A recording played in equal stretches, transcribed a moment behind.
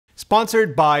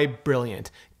Sponsored by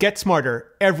Brilliant. Get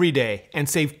smarter every day and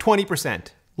save 20%.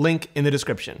 Link in the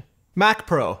description. Mac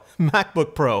Pro,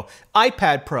 MacBook Pro,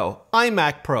 iPad Pro,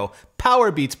 iMac Pro,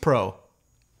 Powerbeats Pro,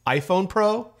 iPhone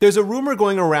Pro? There's a rumor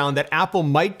going around that Apple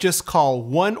might just call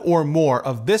one or more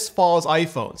of this fall's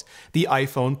iPhones the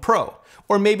iPhone Pro,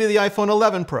 or maybe the iPhone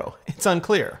 11 Pro. It's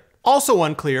unclear. Also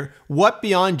unclear what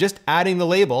beyond just adding the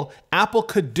label Apple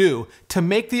could do to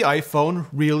make the iPhone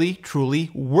really, truly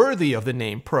worthy of the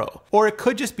name Pro. Or it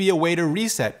could just be a way to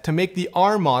reset to make the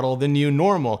R model the new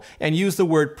normal and use the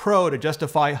word Pro to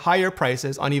justify higher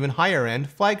prices on even higher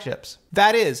end flagships.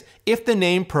 That is, if the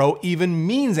name Pro even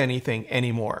means anything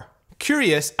anymore.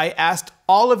 Curious, I asked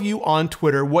all of you on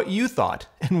Twitter what you thought,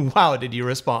 and wow, did you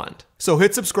respond. So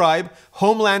hit subscribe,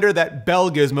 Homelander that bell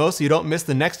gizmo so you don't miss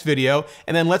the next video,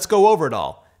 and then let's go over it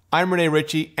all. I'm Rene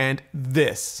Ritchie, and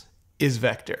this is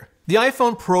Vector. The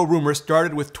iPhone Pro rumor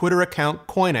started with Twitter account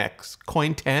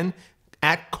Coin10,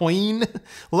 @Coin.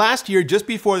 Last year, just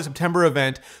before the September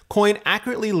event, Coin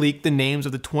accurately leaked the names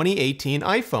of the 2018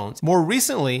 iPhones. More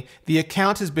recently, the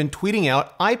account has been tweeting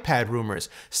out iPad rumors,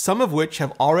 some of which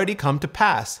have already come to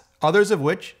pass, others of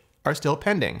which are still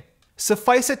pending.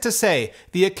 Suffice it to say,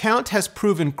 the account has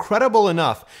proven credible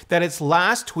enough that its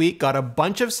last tweet got a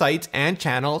bunch of sites and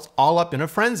channels all up in a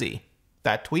frenzy.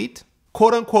 That tweet?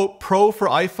 Quote-unquote Pro for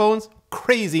iPhones?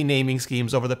 Crazy naming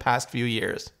schemes over the past few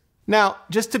years. Now,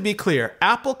 just to be clear,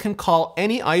 Apple can call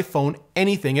any iPhone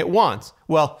anything it wants.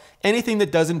 Well, anything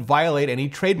that doesn't violate any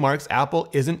trademarks Apple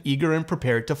isn't eager and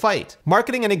prepared to fight.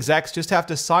 Marketing and execs just have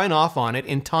to sign off on it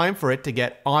in time for it to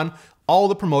get on all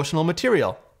the promotional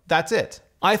material. That's it.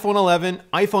 iPhone 11,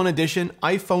 iPhone Edition,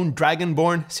 iPhone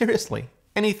Dragonborn, seriously,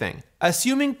 anything.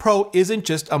 Assuming Pro isn't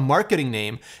just a marketing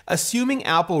name, assuming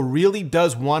Apple really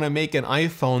does want to make an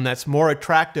iPhone that's more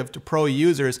attractive to Pro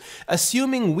users,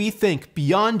 assuming we think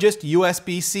beyond just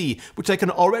USB-C, which I can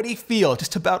already feel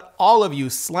just about all of you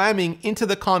slamming into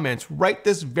the comments right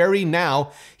this very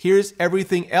now, here's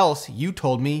everything else you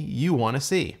told me you want to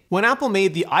see. When Apple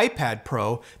made the iPad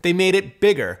Pro, they made it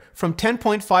bigger, from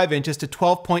 10.5 inches to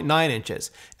 12.9 inches.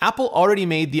 Apple already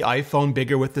made the iPhone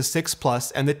bigger with the 6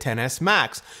 Plus and the XS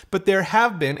Max, but there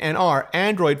have been and are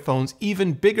Android phones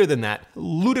even bigger than that,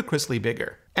 ludicrously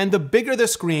bigger. And the bigger the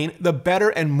screen, the better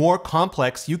and more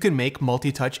complex you can make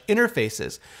multi-touch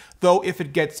interfaces. Though if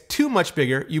it gets too much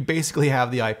bigger, you basically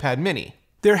have the iPad mini.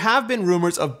 There have been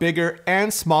rumors of bigger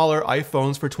and smaller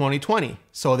iPhones for 2020,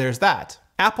 so there's that.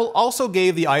 Apple also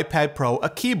gave the iPad Pro a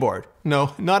keyboard.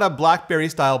 No, not a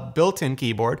BlackBerry-style built-in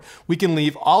keyboard. We can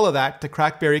leave all of that to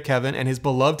Crackberry Kevin and his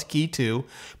beloved Key 2,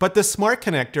 but the Smart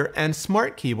Connector and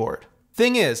Smart Keyboard.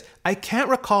 Thing is, I can't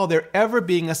recall there ever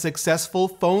being a successful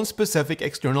phone-specific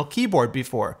external keyboard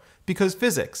before, because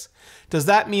physics. Does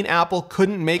that mean Apple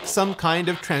couldn't make some kind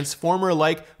of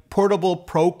transformer-like portable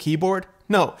Pro keyboard?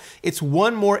 No, it's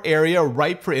one more area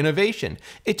ripe for innovation.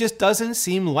 It just doesn't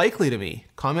seem likely to me.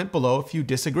 Comment below if you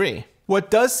disagree. What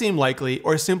does seem likely,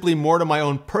 or simply more to my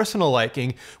own personal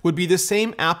liking, would be the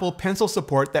same Apple Pencil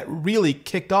support that really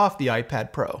kicked off the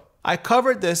iPad Pro. I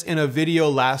covered this in a video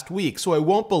last week, so I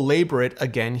won't belabor it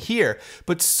again here,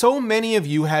 but so many of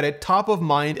you had it top of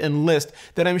mind and list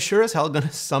that I'm sure as hell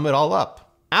gonna sum it all up.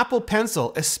 Apple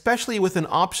Pencil, especially with an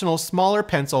optional smaller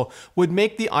pencil, would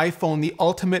make the iPhone the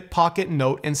ultimate pocket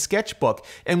note and sketchbook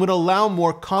and would allow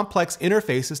more complex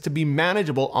interfaces to be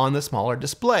manageable on the smaller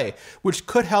display, which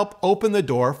could help open the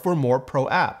door for more Pro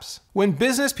apps. When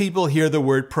business people hear the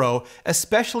word Pro,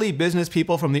 especially business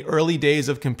people from the early days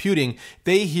of computing,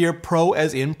 they hear Pro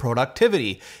as in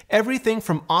productivity, everything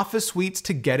from office suites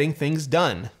to getting things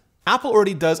done. Apple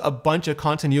already does a bunch of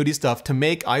continuity stuff to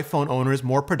make iPhone owners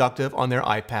more productive on their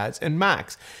iPads and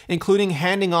Macs, including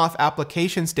handing off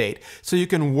application state so you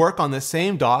can work on the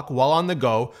same dock while on the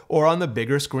go or on the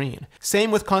bigger screen. Same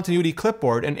with continuity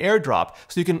clipboard and AirDrop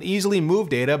so you can easily move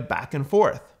data back and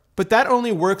forth. But that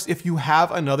only works if you have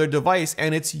another device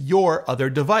and it's your other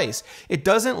device. It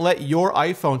doesn't let your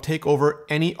iPhone take over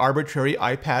any arbitrary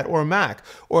iPad or Mac,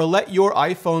 or let your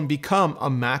iPhone become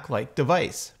a Mac-like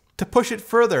device. To push it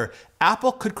further,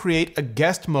 Apple could create a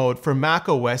guest mode for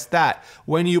macOS that,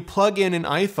 when you plug in an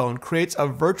iPhone, creates a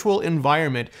virtual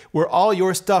environment where all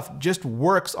your stuff just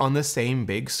works on the same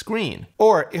big screen.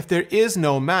 Or if there is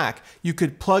no Mac, you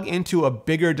could plug into a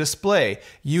bigger display,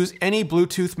 use any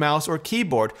Bluetooth mouse or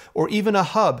keyboard, or even a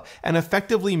hub, and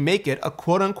effectively make it a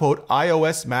quote-unquote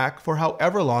iOS Mac for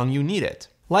however long you need it.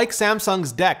 Like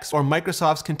Samsung's DeX or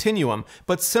Microsoft's Continuum,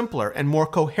 but simpler and more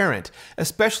coherent,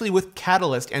 especially with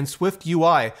Catalyst and Swift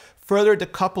UI, further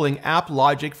decoupling app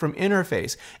logic from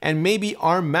interface, and maybe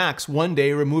ARM Macs one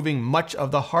day removing much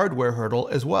of the hardware hurdle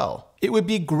as well. It would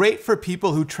be great for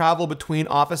people who travel between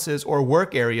offices or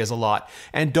work areas a lot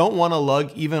and don't want to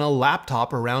lug even a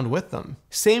laptop around with them.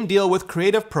 Same deal with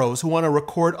creative pros who want to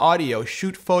record audio,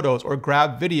 shoot photos, or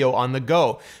grab video on the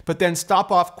go, but then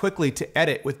stop off quickly to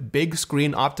edit with big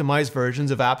screen optimized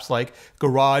versions of apps like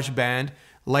GarageBand,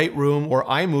 Lightroom, or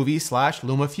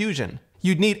iMovie/LumaFusion.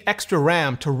 You'd need extra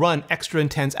RAM to run extra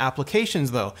intense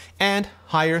applications though, and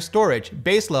higher storage,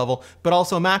 base level, but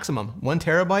also maximum, 1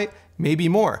 terabyte, maybe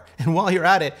more. And while you're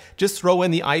at it, just throw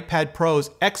in the iPad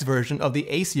Pro's X version of the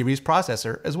A series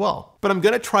processor as well. But I'm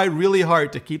gonna try really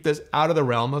hard to keep this out of the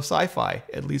realm of sci-fi,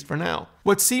 at least for now.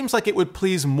 What seems like it would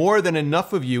please more than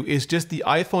enough of you is just the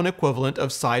iPhone equivalent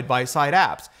of side-by-side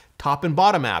apps, top and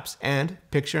bottom apps, and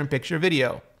picture-in-picture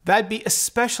video. That'd be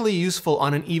especially useful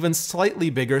on an even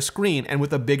slightly bigger screen and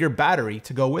with a bigger battery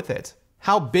to go with it.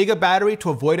 How big a battery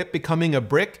to avoid it becoming a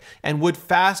brick, and would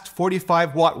fast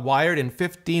 45-watt wired and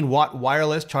 15-watt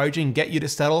wireless charging get you to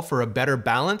settle for a better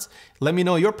balance? Let me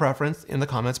know your preference in the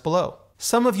comments below.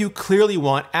 Some of you clearly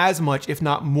want as much, if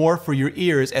not more, for your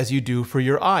ears as you do for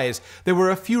your eyes. There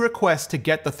were a few requests to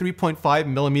get the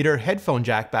 3.5mm headphone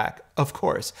jack back, of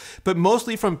course, but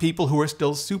mostly from people who are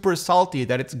still super salty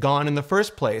that it's gone in the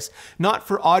first place, not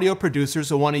for audio producers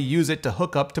who want to use it to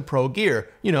hook up to pro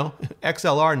gear, you know,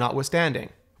 XLR notwithstanding.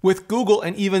 With Google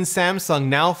and even Samsung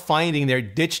now finding their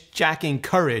ditch-jacking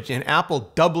courage and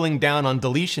Apple doubling down on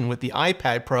deletion with the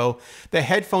iPad Pro, the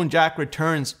headphone jack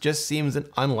returns just seems an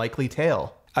unlikely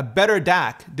tale. A better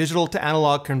DAC, digital to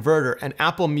analog converter, and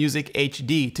Apple Music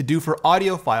HD to do for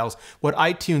audio files what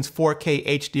iTunes 4K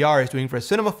HDR is doing for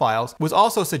cinema files was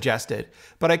also suggested,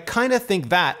 but I kinda think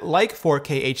that, like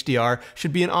 4K HDR,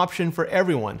 should be an option for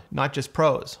everyone, not just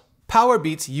pros.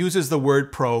 Powerbeats uses the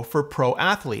word pro for pro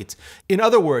athletes. In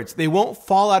other words, they won't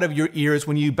fall out of your ears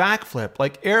when you backflip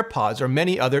like AirPods or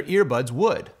many other earbuds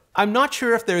would. I'm not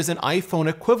sure if there's an iPhone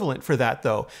equivalent for that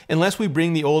though, unless we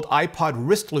bring the old iPod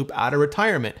wrist loop out of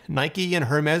retirement. Nike and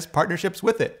Hermes partnerships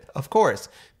with it, of course,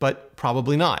 but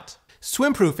probably not.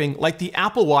 Swimproofing, like the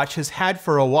Apple Watch has had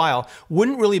for a while,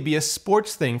 wouldn't really be a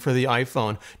sports thing for the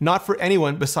iPhone, not for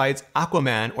anyone besides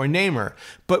Aquaman or Neymar,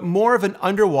 but more of an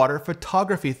underwater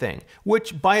photography thing,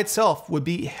 which by itself would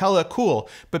be hella cool,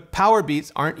 but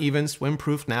Powerbeats aren't even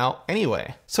swimproof now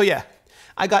anyway. So yeah,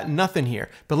 I got nothing here,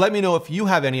 but let me know if you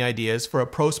have any ideas for a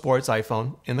pro sports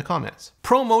iPhone in the comments.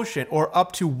 ProMotion, or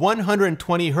up to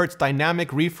 120Hz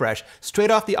dynamic refresh straight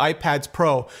off the iPad's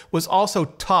Pro, was also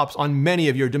tops on many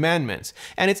of your demandments.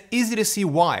 And it's easy to see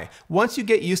why. Once you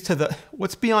get used to the,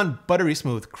 what's beyond buttery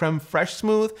smooth, creme fraiche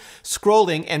smooth,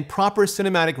 scrolling, and proper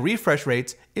cinematic refresh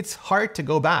rates, it's hard to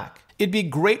go back. It'd be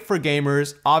great for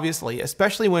gamers, obviously,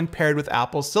 especially when paired with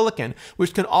Apple's Silicon,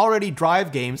 which can already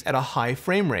drive games at a high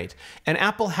frame rate. And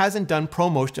Apple hasn't done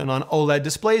ProMotion on OLED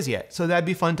displays yet, so that'd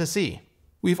be fun to see.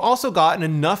 We've also gotten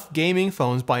enough gaming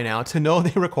phones by now to know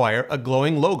they require a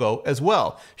glowing logo as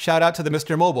well. Shout out to the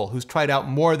Mr. Mobile, who's tried out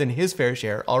more than his fair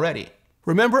share already.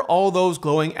 Remember all those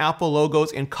glowing Apple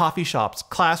logos in coffee shops,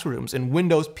 classrooms, and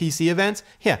Windows PC events?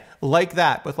 Yeah, like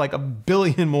that, with like a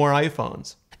billion more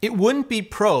iPhones. It wouldn't be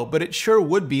pro, but it sure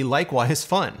would be likewise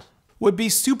fun. Would be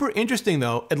super interesting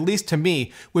though, at least to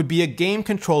me, would be a game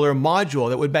controller module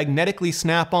that would magnetically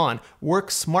snap on, work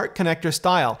smart connector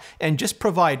style, and just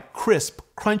provide crisp,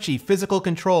 crunchy physical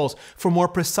controls for more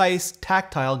precise,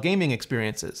 tactile gaming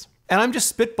experiences. And I'm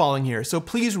just spitballing here, so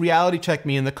please reality check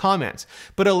me in the comments,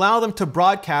 but allow them to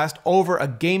broadcast over a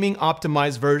gaming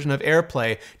optimized version of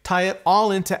AirPlay, tie it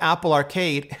all into Apple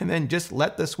Arcade, and then just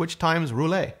let the switch times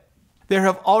roulette. There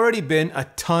have already been a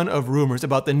ton of rumors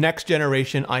about the next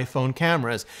generation iPhone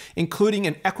cameras, including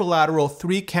an equilateral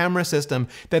 3-camera system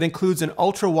that includes an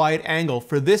ultra-wide angle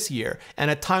for this year and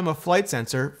a time-of-flight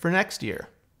sensor for next year.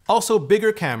 Also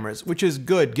bigger cameras, which is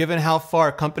good given how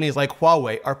far companies like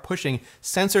Huawei are pushing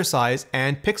sensor size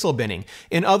and pixel binning.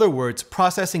 In other words,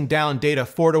 processing down data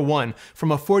 4:1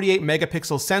 from a 48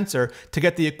 megapixel sensor to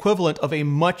get the equivalent of a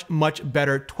much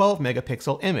better 12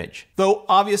 megapixel image. Though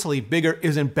obviously bigger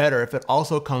isn't better if it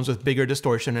also comes with bigger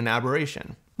distortion and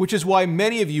aberration. Which is why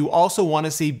many of you also want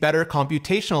to see better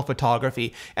computational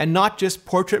photography and not just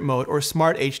portrait mode or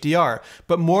smart HDR,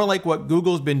 but more like what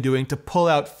Google's been doing to pull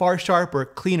out far sharper,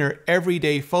 cleaner,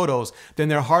 everyday photos than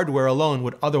their hardware alone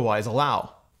would otherwise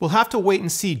allow. We'll have to wait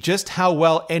and see just how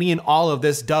well any and all of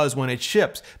this does when it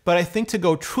ships, but I think to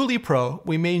go truly pro,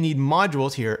 we may need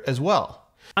modules here as well.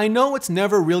 I know it's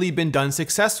never really been done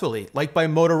successfully, like by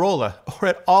Motorola, or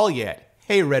at all yet.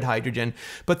 okay, red hydrogen,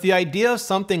 but the idea of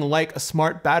something like a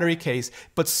smart battery case,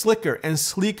 but slicker and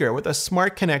sleeker with a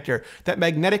smart connector that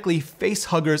magnetically face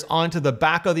huggers onto the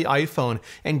back of the iPhone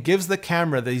and gives the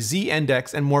camera the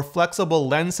Z-index and more flexible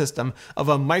lens system of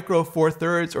a Micro Four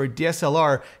Thirds or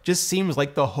DSLR just seems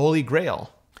like the holy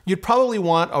grail. You'd probably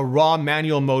want a raw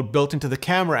manual mode built into the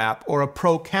camera app or a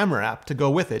pro camera app to go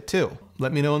with it too.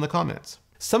 Let me know in the comments.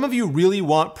 Some of you really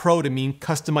want Pro to mean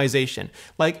customization,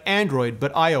 like Android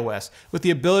but iOS, with the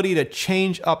ability to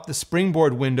change up the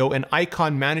springboard window and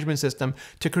icon management system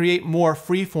to create more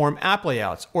freeform app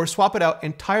layouts, or swap it out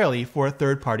entirely for a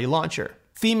third-party launcher.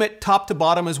 Theme it top to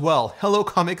bottom as well. Hello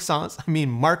Comic Sans,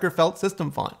 marker felt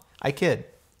system font. I kid,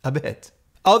 a bit.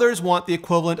 Others want the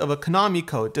equivalent of a Konami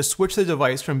code to switch the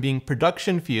device from being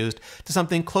production fused to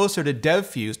something closer to dev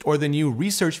fused or the new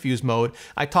research fused mode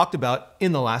I talked about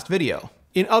in the last video.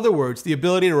 In other words, the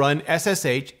ability to run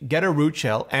SSH, get a root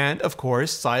shell, and of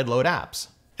course, sideload apps.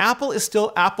 Apple is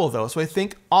still Apple though, so I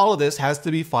think all of this has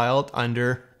to be filed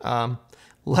under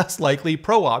less likely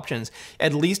Pro options,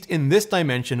 at least in this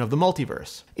dimension of the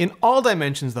multiverse. In all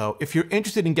dimensions though, if you're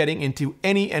interested in getting into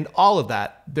any and all of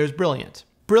that, there's Brilliant.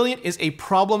 Brilliant is a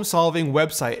problem-solving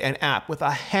website and app with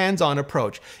a hands-on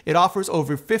approach. It offers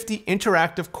over 50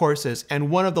 interactive courses, and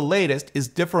one of the latest is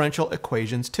Differential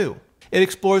Equations 2. It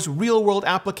explores real-world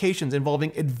applications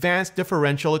involving advanced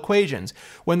differential equations.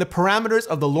 When the parameters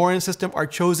of the Lorentz system are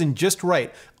chosen just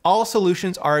right, all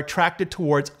solutions are attracted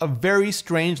towards a very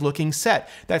strange-looking set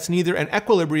that's neither an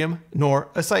equilibrium nor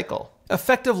a cycle.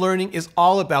 Effective learning is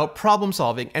all about problem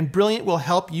solving, and Brilliant will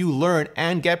help you learn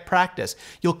and get practice.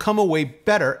 You'll come away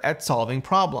better at solving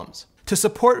problems. To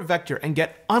support Vector and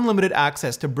get unlimited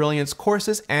access to Brilliant's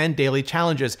courses and daily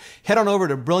challenges, head on over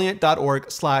to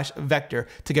brilliant.org/vector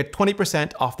to get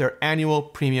 20% off their annual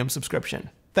premium subscription.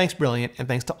 Thanks Brilliant, and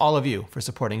thanks to all of you for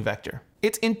supporting Vector.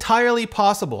 It's entirely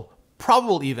possible,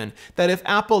 probable even, that if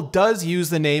Apple does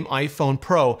use the name iPhone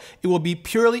Pro, it will be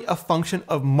purely a function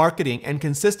of marketing and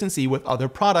consistency with other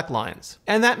product lines.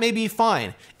 And that may be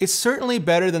fine. It's certainly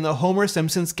better than the Homer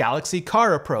Simpson's Galaxy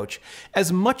car approach.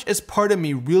 As much as part of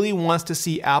me really wants to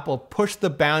see Apple push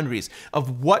the boundaries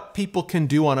of what people can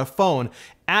do on a phone,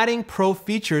 adding Pro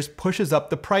features pushes up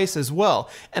the price as well,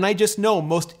 and I just know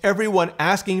most everyone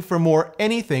asking for more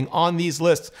anything on these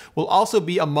lists will also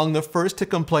be among the first to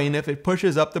complain if it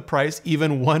pushes up the price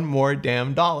even one more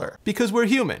damn dollar. Because we're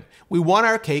human. We want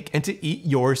our cake and to eat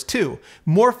yours too.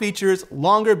 More features,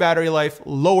 longer battery life,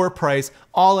 lower price,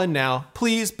 all in now.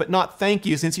 Please, but not thank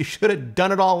you, since you should have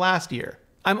done it all last year.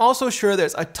 I'm also sure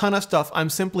there's a ton of stuff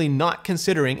I'm simply not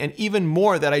considering, and even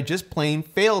more that I just plain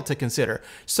failed to consider.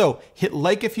 So hit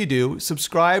like if you do,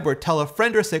 subscribe or tell a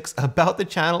friend or six about the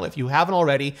channel if you haven't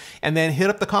already, and then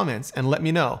hit up the comments and let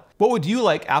me know. What would you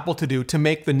like Apple to do to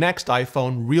make the next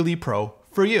iPhone really pro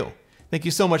for you? Thank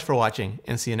you so much for watching,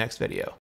 and see you next video.